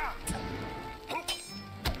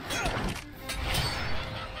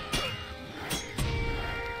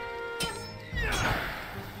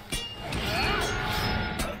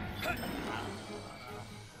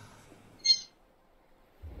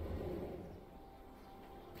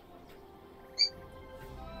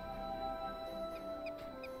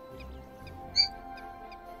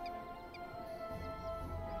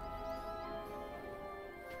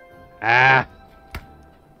 Ah!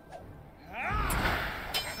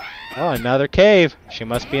 Oh, another cave. She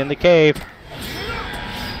must be in the cave.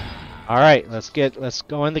 All right, let's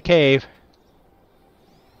go in the cave.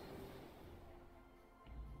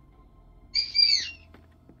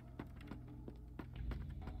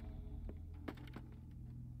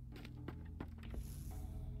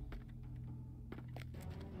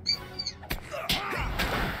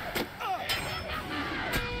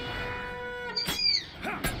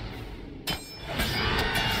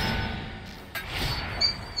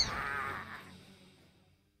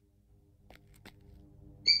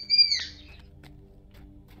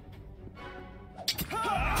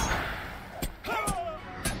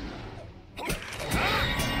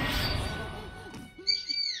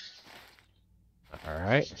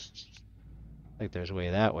 Like there's a way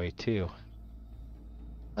that way too.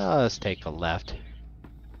 Let's take a left.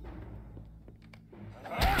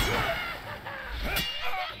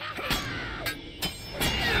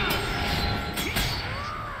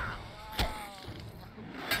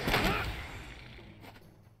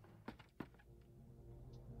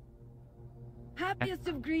 Happiest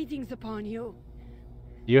of greetings upon you.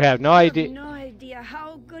 You have no I idea. have no idea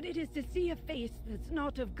how good it is to see a face that's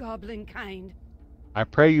not of goblin kind. I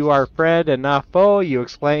pray you are friend and not foe. You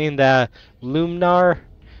explained that Lumnar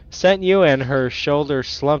sent you, and her shoulders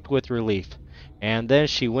slumped with relief. And then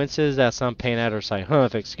she winces at some pain at her side.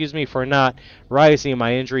 Humph, excuse me for not rising.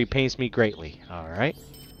 My injury pains me greatly. Alright.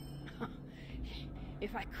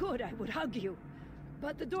 If I could, I would hug you.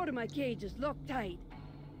 But the door to my cage is locked tight.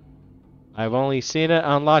 I've only seen it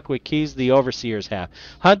unlocked with keys the overseers have.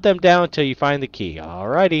 Hunt them down until you find the key.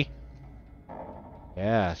 Alrighty.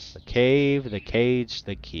 Yes, the cave, the cage,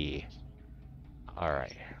 the key.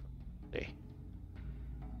 Alright. See.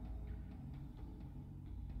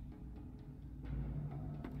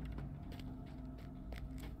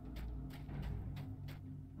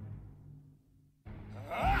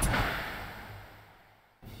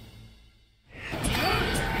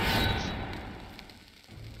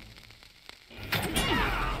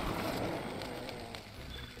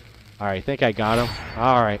 Alright, I think I got him.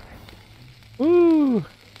 Alright. Woo!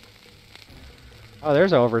 Oh,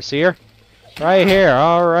 there's an overseer. Right here,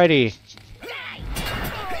 alrighty.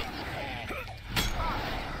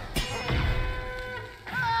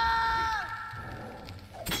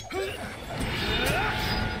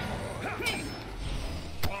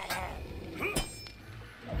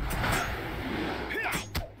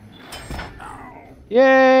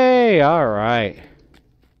 Yay! Alright.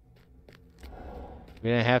 We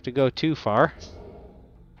didn't have to go too far.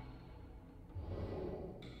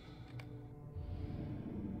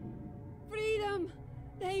 Freedom!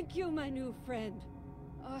 Thank you, my new friend.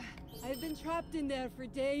 I've been trapped in there for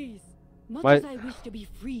days. Much as I wish to be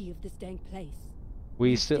free of this dank place,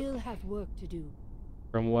 we still have work to do.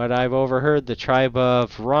 From what I've overheard, the tribe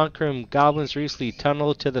of Ronkrim goblins recently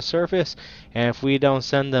tunneled to the surface, and if we don't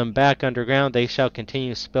send them back underground, they shall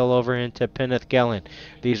continue to spill over into Peneth Gelen.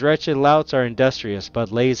 These wretched louts are industrious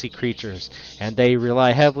but lazy creatures, and they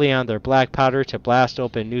rely heavily on their black powder to blast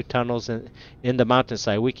open new tunnels in the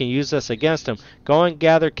mountainside. We can use this against them. Go and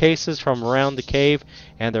gather cases from around the cave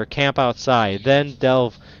and their camp outside. Then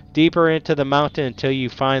delve deeper into the mountain until you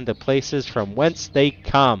find the places from whence they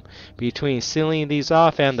come. Between sealing these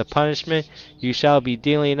off and the punishment you shall be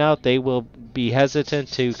dealing out, they will be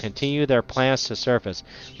hesitant to continue their plans to surface.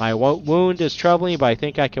 My wound is troubling, but I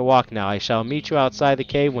think I can walk now. I shall meet you outside the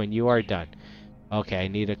cave when you are done. Okay, I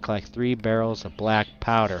need to collect 3 barrels of black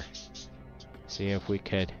powder. See if we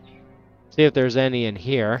could... see if there's any in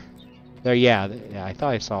here. There, yeah, I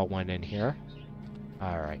thought I saw one in here.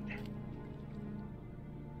 Alright.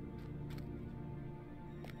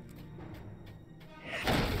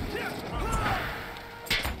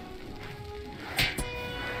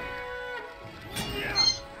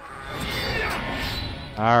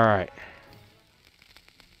 Alright.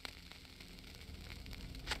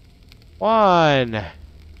 1.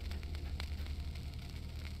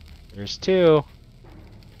 There's 2.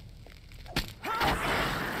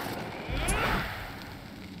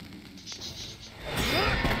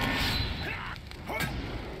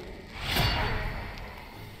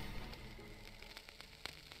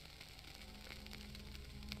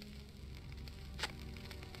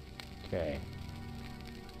 Okay.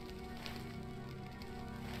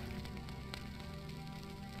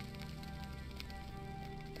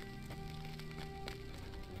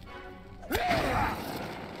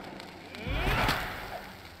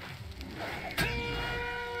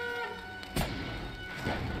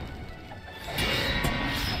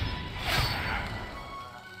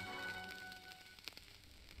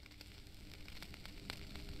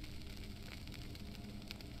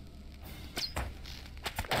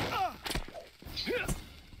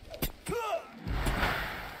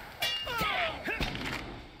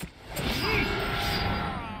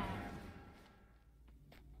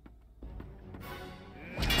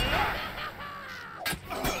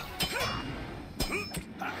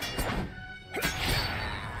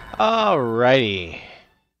 Alrighty.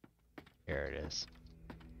 Here it is.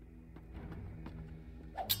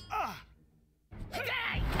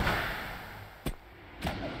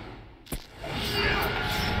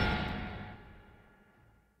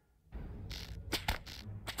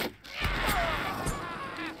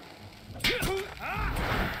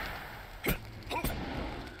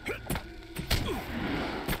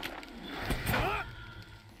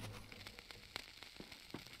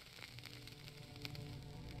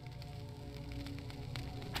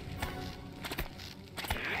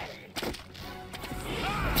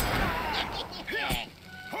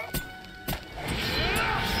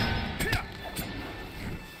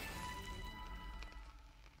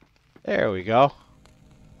 There we go.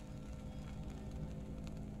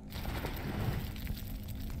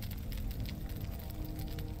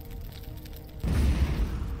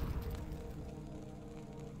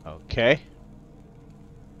 Okay.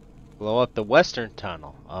 Blow up the western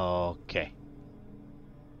tunnel. Okay.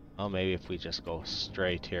 Oh, maybe if we just go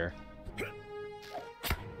straight here.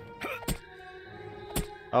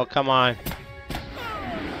 Oh, come on.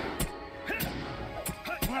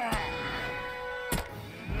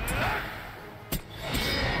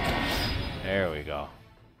 There we go.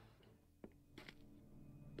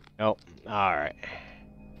 Nope. Alright.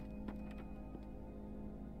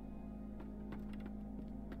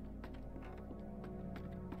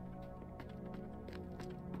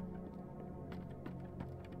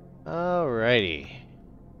 Alrighty.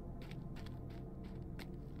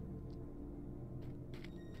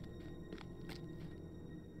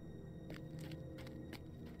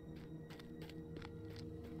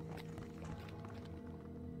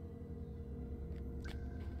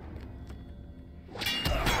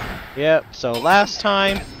 Yep, so last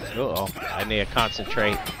time... Uh-oh, I need to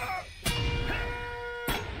concentrate.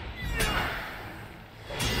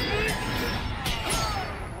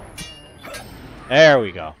 There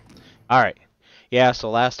we go. Alright. Yeah, so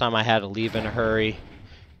last time I had to leave in a hurry.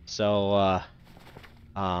 So,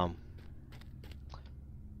 so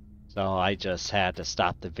I just had to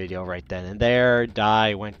stop the video right then and there.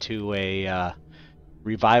 Went to a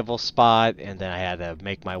revival spot, and then I had to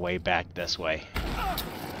make my way back this way.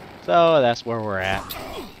 So that's where we're at.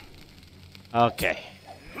 Okay.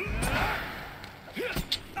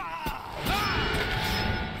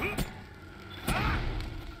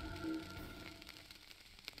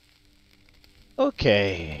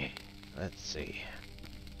 Okay. Let's see.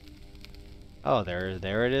 Oh, there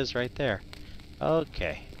it is right there.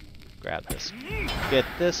 Okay. Grab this. Get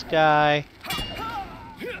this guy.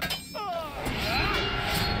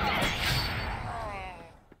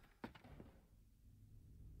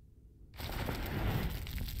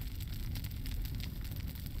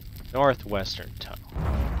 Northwestern tunnel.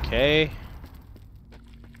 Okay.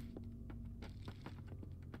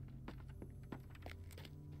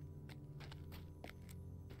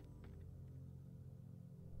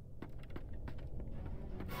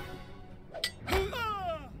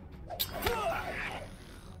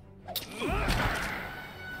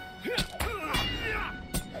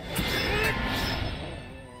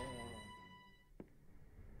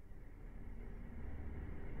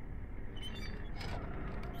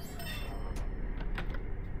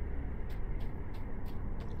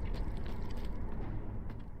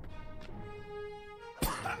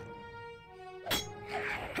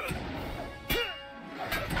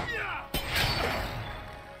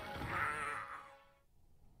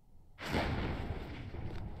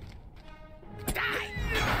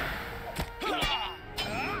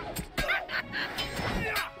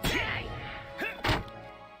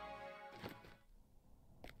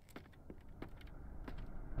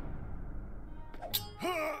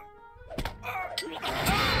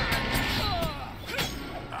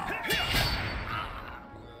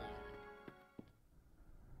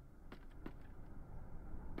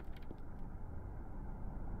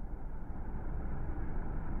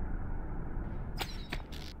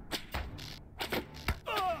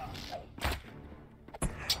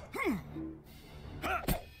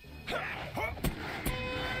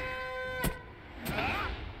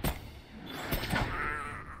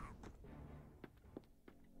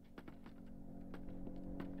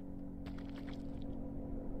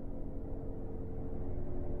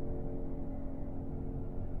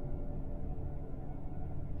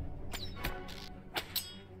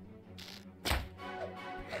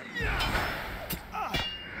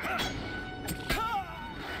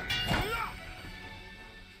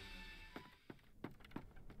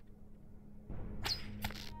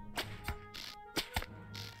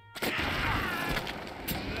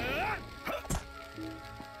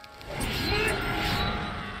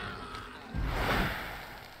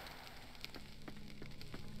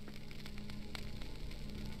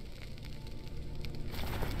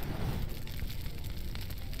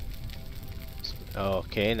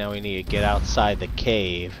 Okay, now we need to get outside the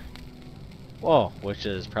cave. Whoa, which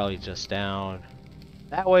is probably just down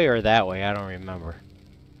that way or that way, I don't remember.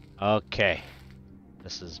 Okay.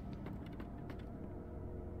 This is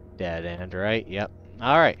dead end, right? Yep.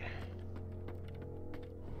 Alright.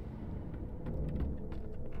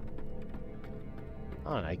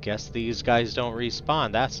 Oh, and I guess these guys don't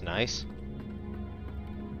respawn. That's nice.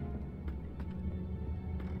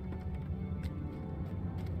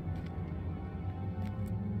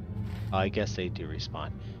 Oh, I guess they do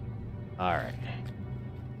respawn. Alright.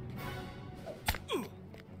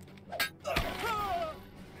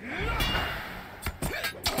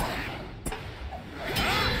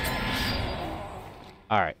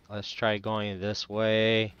 Alright, let's try going this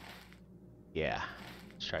way. Yeah,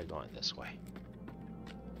 let's try going this way.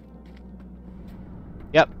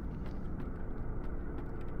 Yep.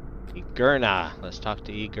 Igerna. Let's talk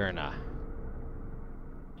to Igerna.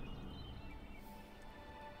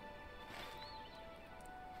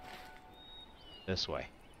 This way.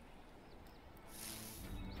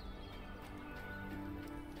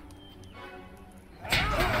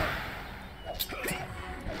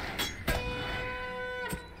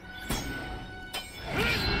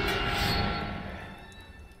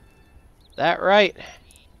 That right?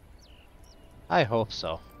 I hope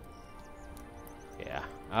so. Yeah.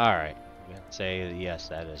 Alright. I'm gonna say yes,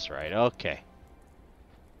 that is right. Okay.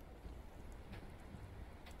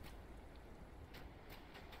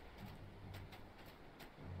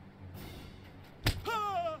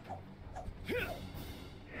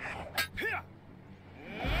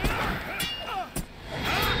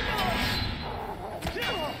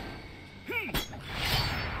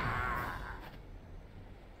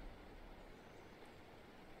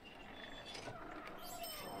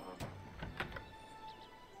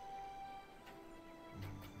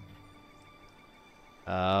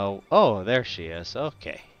 Oh, there she is.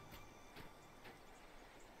 Okay.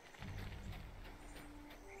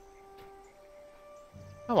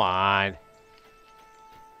 Come on.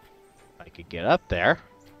 I could get up there.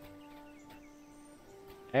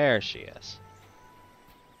 There she is.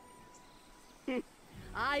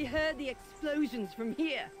 I heard the explosions from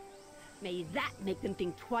here. May that make them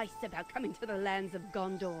think twice about coming to the lands of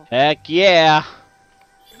Gondor. Heck yeah!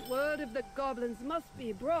 Word of the goblins must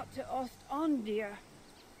be brought to Ost Andir.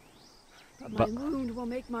 But my wound will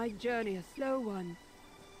make my journey a slow one.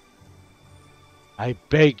 I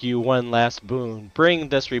beg you one last boon. Bring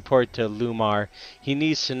this report to Lumar. He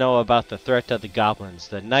needs to know about the threat of the goblins.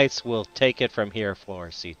 The knights will take it from here,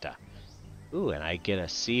 Florisita. Ooh, and I get a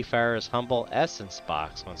Seafarer's Humble Essence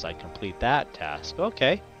box once I complete that task.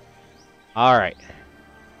 Okay. Alright.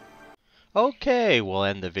 Okay, we'll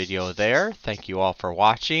end the video there. Thank you all for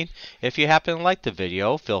watching. If you happen to like the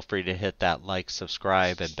video, feel free to hit that like,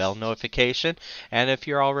 subscribe, and bell notification. And if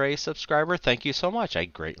you're already a subscriber, thank you so much. I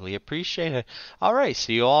greatly appreciate it. Alright,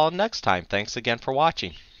 see you all next time. Thanks again for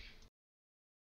watching.